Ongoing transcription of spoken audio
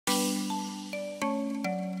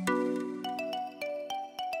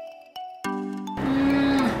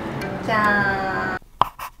じゃーん。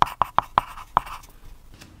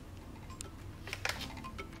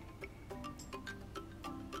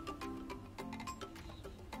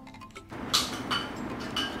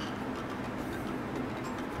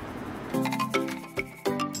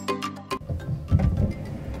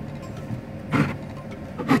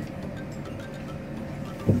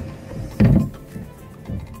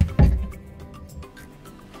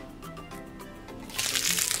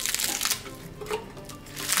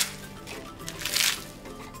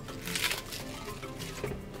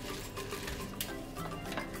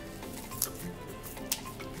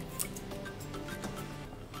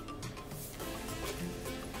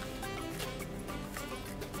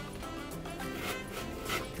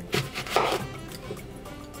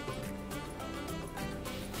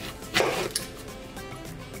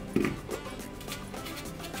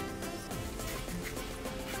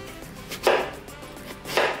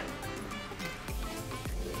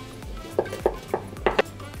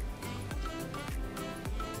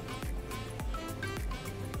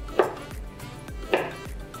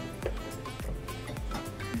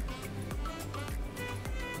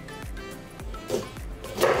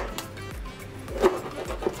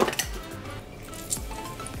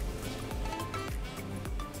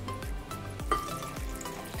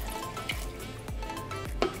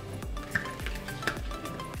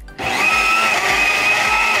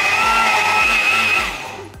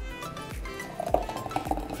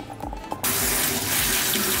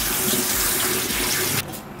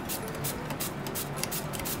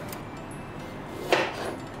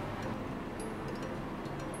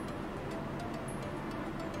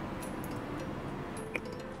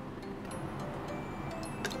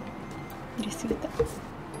入れすぎた。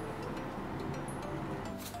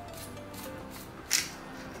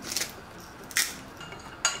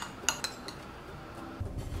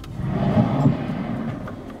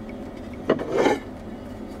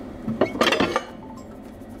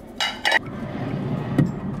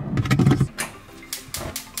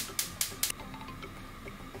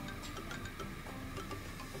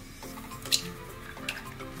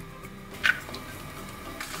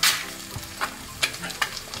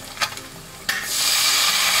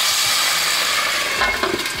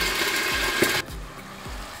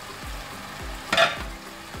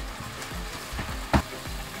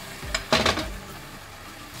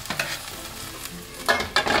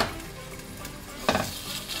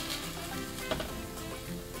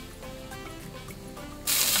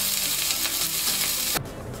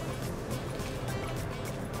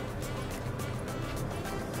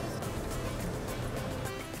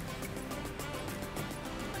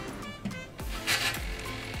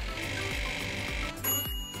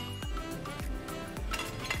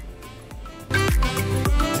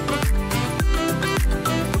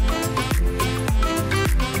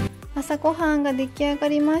朝ごはんが出来上が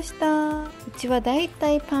りました。うちはだい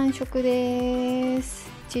たいパン食で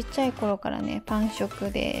す。ちっちゃい頃からねパン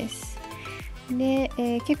食です。で、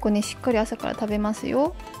結構ねしっかり朝から食べます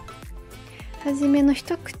よ。はじめの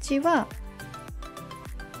一口は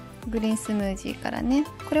グリーンスムージーからね、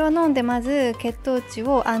これは飲んでまず血糖値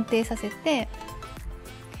を安定させて、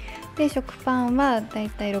で食パンはだい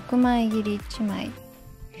たい6枚切り1枚。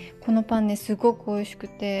このパンねすごく美味しく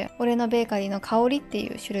て、俺のベーカリーの香りってい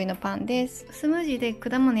う種類のパンです。スムージーで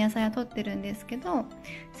果物野菜は取ってるんですけど、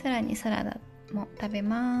さらにサラダも食べ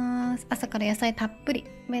ます。朝から野菜たっぷり。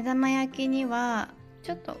目玉焼きには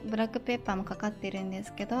ちょっとブラックペッパーもかかってるんで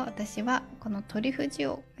すけど、私はこのトリュフ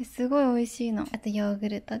塩すごい美味しいの。あとヨーグ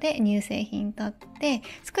ルトで乳製品取って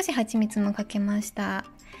少し蜂蜜もかけました。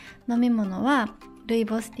飲み物はルイ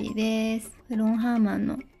ボスティーです。ロンハーマン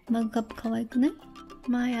のマグカップ可愛くない？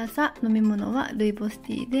毎朝飲み物はルイボス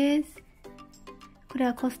ティーです。これ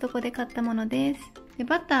はコストコで買ったものです。で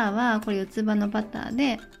バターはこれ四つ葉のバター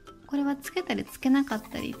で、これはつけたりつけなかっ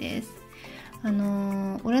たりです。俺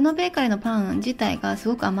のベーカリーのパン自体がす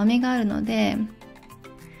ごく甘みがあるので、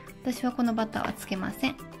私はこのバターはつけませ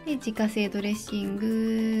ん。で自家製ドレッシン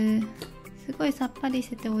グ、すごいさっぱりし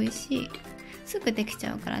てて美味しい。すぐできち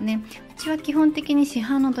ゃうからね。うちは基本的に市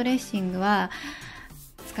販のドレッシングは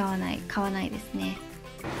買わないですね。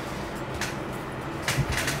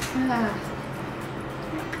じ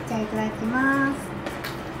ゃあいただきます。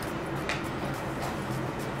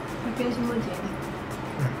グリーンスムージー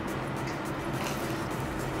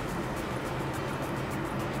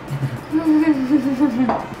ね。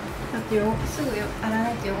だってすぐ洗わ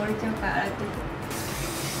ないと汚れちゃうから洗ってて。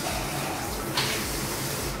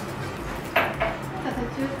途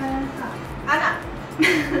中からさ、あら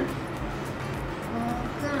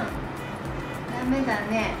ダメだ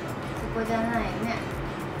ね。そこじゃないね。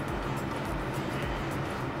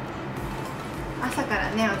朝から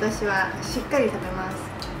ね、私はしっかり食べま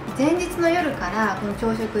す。前日の夜からこの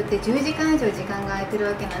朝食って10時間以上時間が空いてる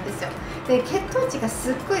わけなんですよ。で、血糖値が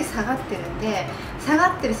すっごい下がってるんで、下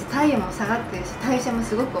がってるし体温も下がってるし代謝も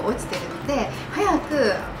すごく落ちてるので、早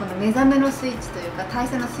くこの目覚めのスイッチというか代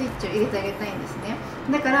謝のスイッチを入れてあげたいんですね。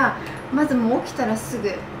だからまずもう起きたらす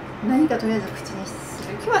ぐ何かとりあえず口にす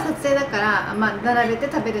る。今日は撮影だから、並べ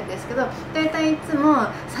て食べるんですけど、だいたいいつも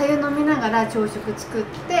白湯飲みながら朝食作っ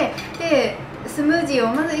て、でスムージー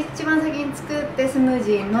をまず一番先に作って、スムー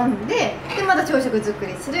ジー飲んで、でまた朝食作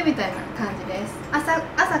りするみたいな感じです。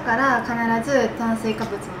朝から必ず炭水化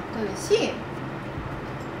物も取るし、で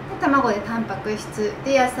卵でタンパク質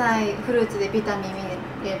で、野菜フルーツでビタミン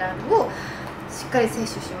ミネラルをしっかり摂取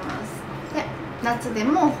します。で夏で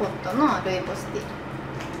もホットのルイボスティー。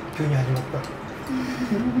急に始まった。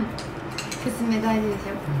説明大事でし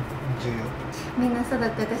ょ。重要。みんなさ、だっ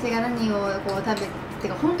て私が何をこう食べて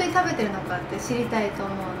か本当に食べてるのかって知りたいと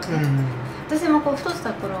思うので、私もこう太っ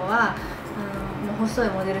た頃はもう細い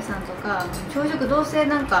モデルさんとか、朝食どうせ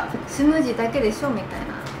なんかスムージーだけでしょみたい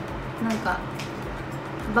な、なんか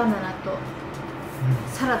バナナと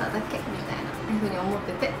サラダだけみたいなふうに思っ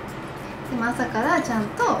てて、でも朝からちゃん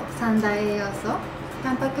と三大栄養素、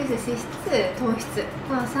タンパク質、脂質、糖質、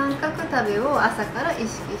この三角食べを朝から意識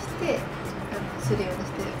してするように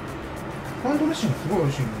してる。このドレッシングすごい美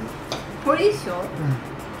味しいのよ。これいいっしょ。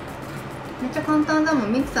めっちゃ簡単だも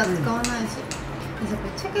ん。ミキサー使わないし、ぶっ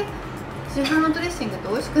ちゃけ市販のドレッシングって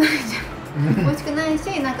美味しくないじゃん。美味しくない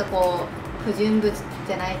し、なんかこう不純物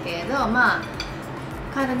じゃないけれど、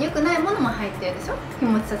体に良くないものも入ってるでしょ、日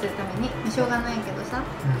持ちさせるために。しょうがないけどさ、だ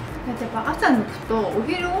ってやっぱ朝抜くとお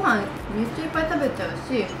昼ご飯めっちゃいっぱい食べちゃう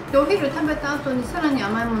し、でお昼食べた後にさらに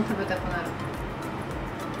甘いもの食べたくなる。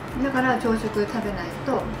だから朝食食べない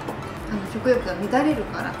と食欲が乱れる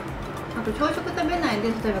から。あと朝食食べないで、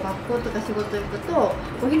例えば学校とか仕事行くと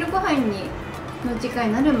お昼ご飯の時間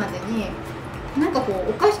になるまでになんかこう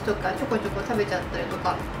お菓子とかちょこちょこ食べちゃったりと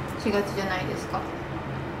かしがちじゃないですか。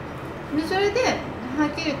でそれではっ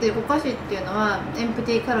きり言ってお菓子っていうのはエンプ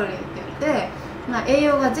ティーカロリーって言って、栄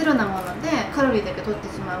養がゼロなものでカロリーだけ取っ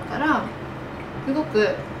てしまうから、すご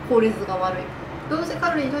く効率が悪い。どうせカ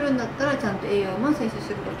ロリー取るんだったらちゃんと栄養も摂取す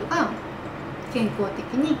ることが健康的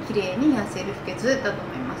にきれいに痩せる秘訣だと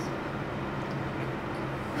思います。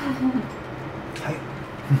はい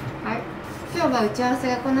はい、今日は打ち合わせ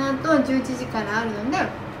がこの後11時からあるので、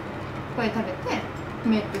これ食べて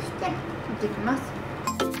メイクして行ってきます。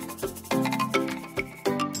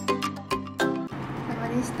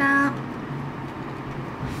でした。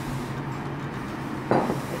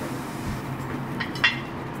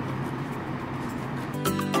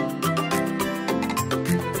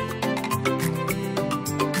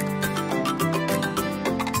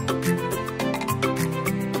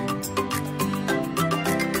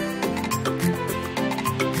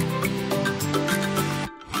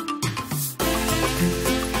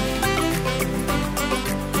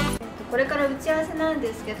これから打ち合わせなん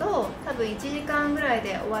ですけど、多分1時間ぐらい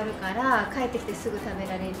で終わるから、帰ってきてすぐ食べ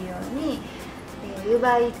られるように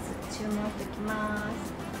DOVA-SYNDROME注文してきま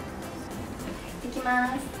す。いき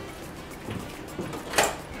ます。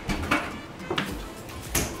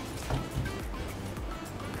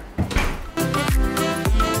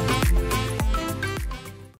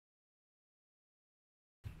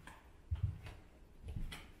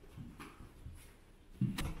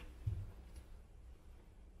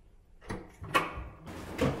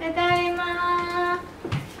ただいま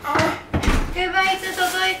ー。DOVA-SYNDROME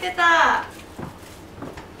届いてた。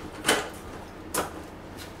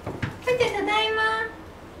ただいま。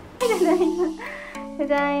ただいま。た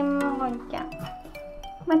だいま、ゴンちゃん。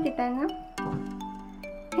待ってたの？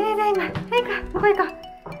ただいま。はい、どこ行こう。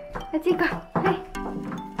あっち行こう。はい。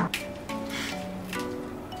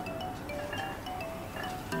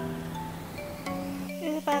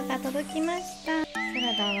DOVAが届きました。サ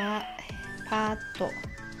ラダはパーッと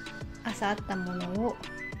朝あったものを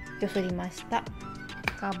よそりました。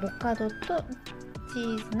アボカドとチ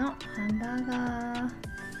ーズのハンバーガー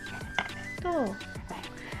と、あ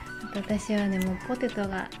と私はね、もうポテト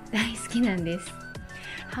が大好きなんです。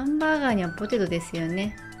ハンバーガーにはポテトですよ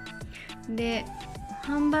ね。で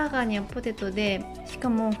ハンバーガーにはポテトで、しか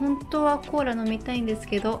も本当はコーラ飲みたいんです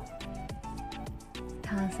けど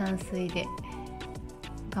炭酸水で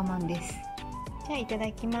我慢です。じゃあいた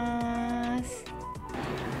だきます。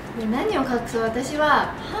で何を隠そう、私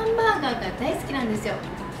はハンバーガーが大好きなんですよ。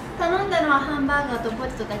頼んだのはハンバーガーとポ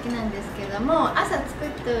テトだけなんですけれども、朝作っ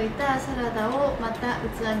ておいたサラダをまた器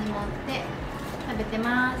に盛って食べて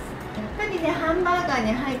ます。やっぱりね、ハンバーガー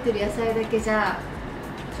に入ってる野菜だけじゃ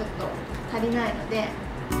ちょっと足りないので、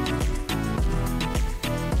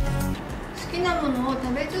なものを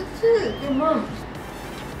食べつつ、でも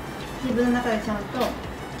自分の中でちゃんと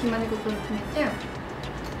決まり事を決めて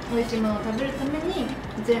美味しいものを食べるために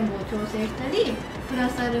全部を調整したり、プラ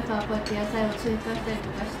スアルファこうやって野菜を追加したりと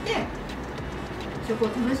かして食を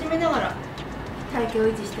楽しみながら体型を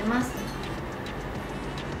維持してます。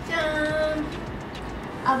じゃーん、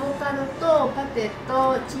アボカドとパテ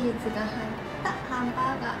とチーズが入ったハン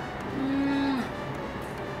バーガー。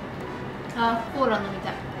あ、コーラ飲み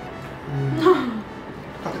たい。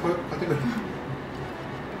買ってこよう、買ってこよ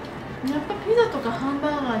う。やっぱピザとかハンバ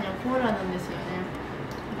ーガーにはコーラなんですよね。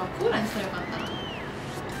コーラにしたらよかったな。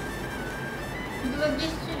水がぎっし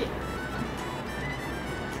り。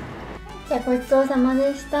じゃあごちそうさま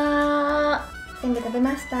でした。全部食べ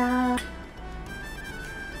ました。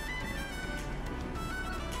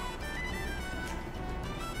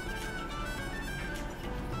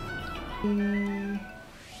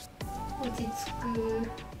落ち着く。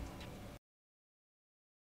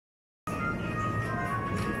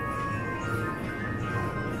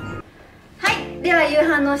では夕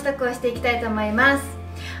飯の支度をしていきたいと思います。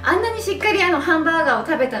あんなにしっかりハンバーガーを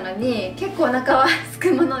食べたのに結構お腹はす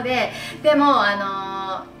くもので、でも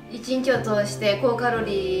一日を通して高カロ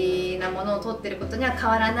リーなものをとってることには変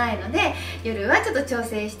わらないので、夜はちょっと調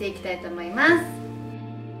整していきたいと思います。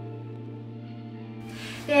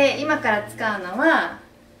で、今から使うのは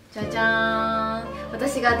じゃじゃーん、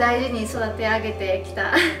私が大事に育て上げてき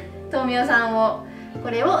た豆苗さんを、こ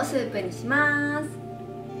れをスープにします。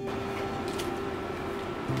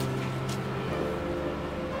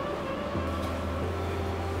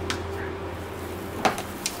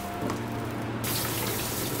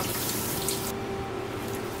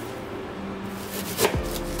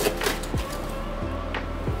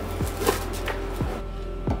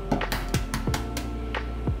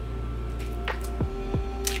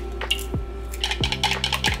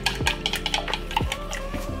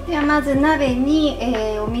ではまず鍋に、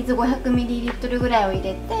お水 500ml ぐらいを入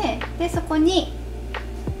れて、でそこに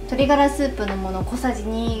鶏ガラスープのものを小さじ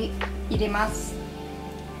2入れます。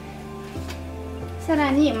さ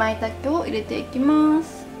らに舞茸を入れていきま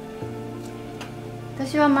す。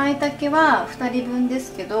私は舞茸は2人分で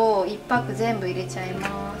すけど1パック全部入れちゃい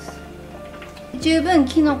ます。十分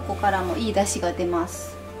きのこからもいい出汁が出ま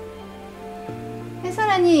す。でさ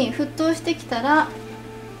らに沸騰してきたら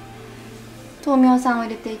豆苗さんを入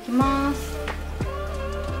れていきます。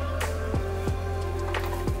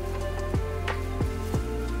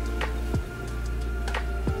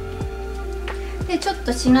でちょっ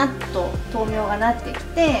としなっと豆苗がなってき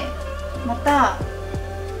て、また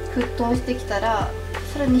沸騰してきたら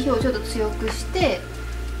さらに火をちょっと強くして、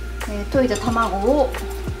溶いた卵を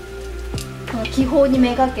この気泡に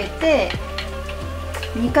めがけて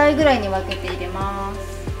2回ぐらいに分けて入れま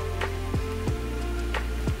す。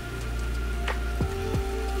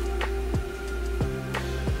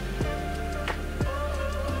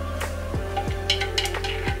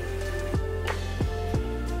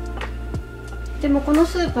でもこの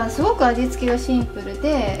スープはすごく味付けがシンプル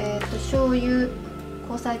で、醤油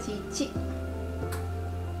小さじ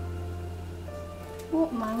1を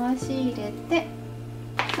回し入れて、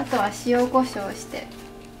あとは塩コショウして、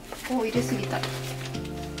お、入れすぎた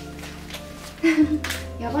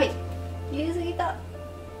やばい、入れすぎた、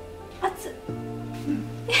熱っ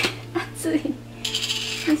熱い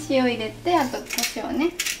塩入れて、あとコショウね、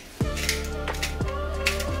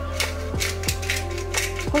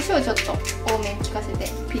コショウちょっと多めに効かせて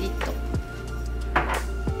ピリッと、は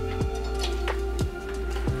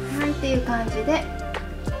い、っていう感じで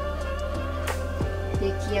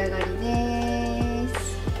出来上がりです。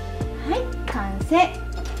はい、完成。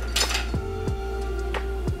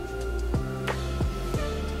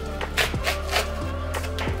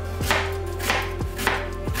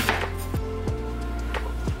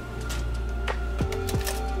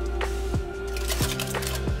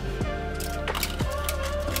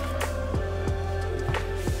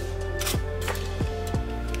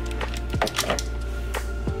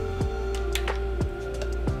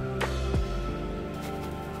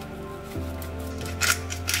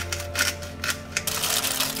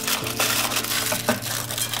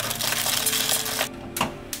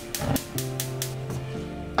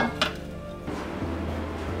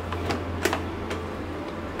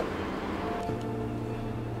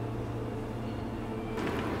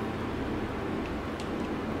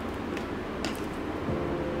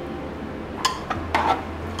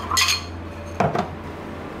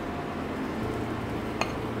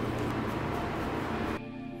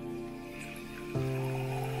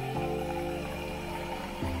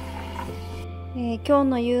今日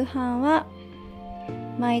の夕飯は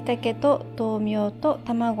舞茸と豆苗と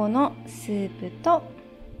卵のスープと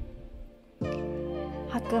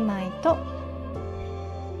白米と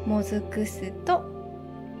もずく酢と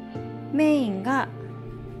メインが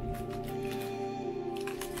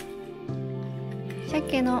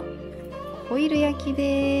鮭のホイル焼き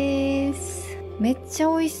です。めっちゃ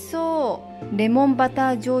美味しそう。レモンバタ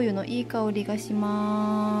ー醤油のいい香りがし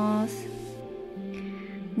ます。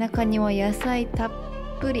中には野菜たっ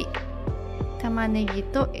ぷり、玉ねぎ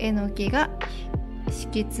とえのきが敷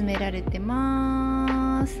き詰められて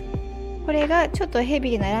ます。これがちょっとヘ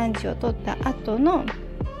ビーなランチをとった後の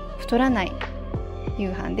太らない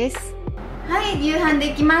夕飯です。はい、夕飯で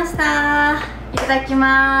きました。いただき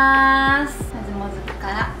ます。まずもずくか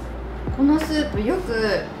ら。このスープよく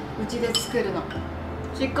うちで作るの。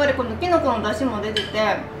しっかりこのきのこの出汁も出てて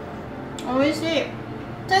美味しい。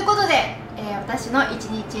ということで、私の一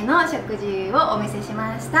日の食事をお見せし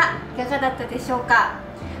ました。いかがだったでしょうか。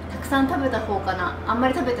たくさん食べた方かな、あんま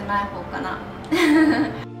り食べてない方かな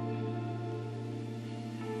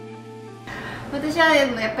私はで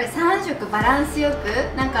もやっぱり3食バランスよ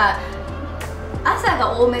く、なんか朝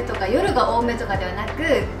が多めとか夜が多めとかではな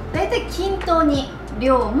く、だいたい均等に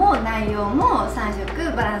量も内容も3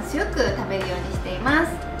食バランスよく食べるようにしていま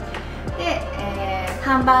す。で、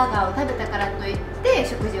ハンバーガーを食べたからといって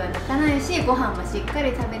食事は抜かないし、ご飯もしっか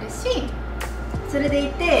り食べるし、それでい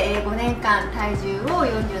て、5年間体重を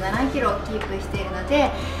47キロキープしているので、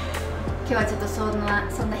今日はちょっとそんな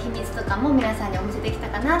秘密とかも皆さんにお見せできた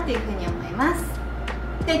かなっていうふうに思います。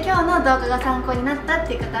で、今日の動画が参考になったっ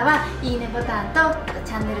ていう方はいいねボタンと、あと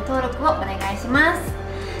チャンネル登録をお願いします。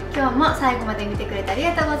今日も最後まで見てくれてあり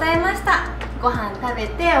がとうございました。ご飯食べ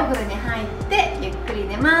てお風呂に入ってゆっくり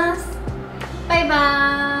寝ます。バイバ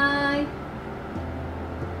ーイ。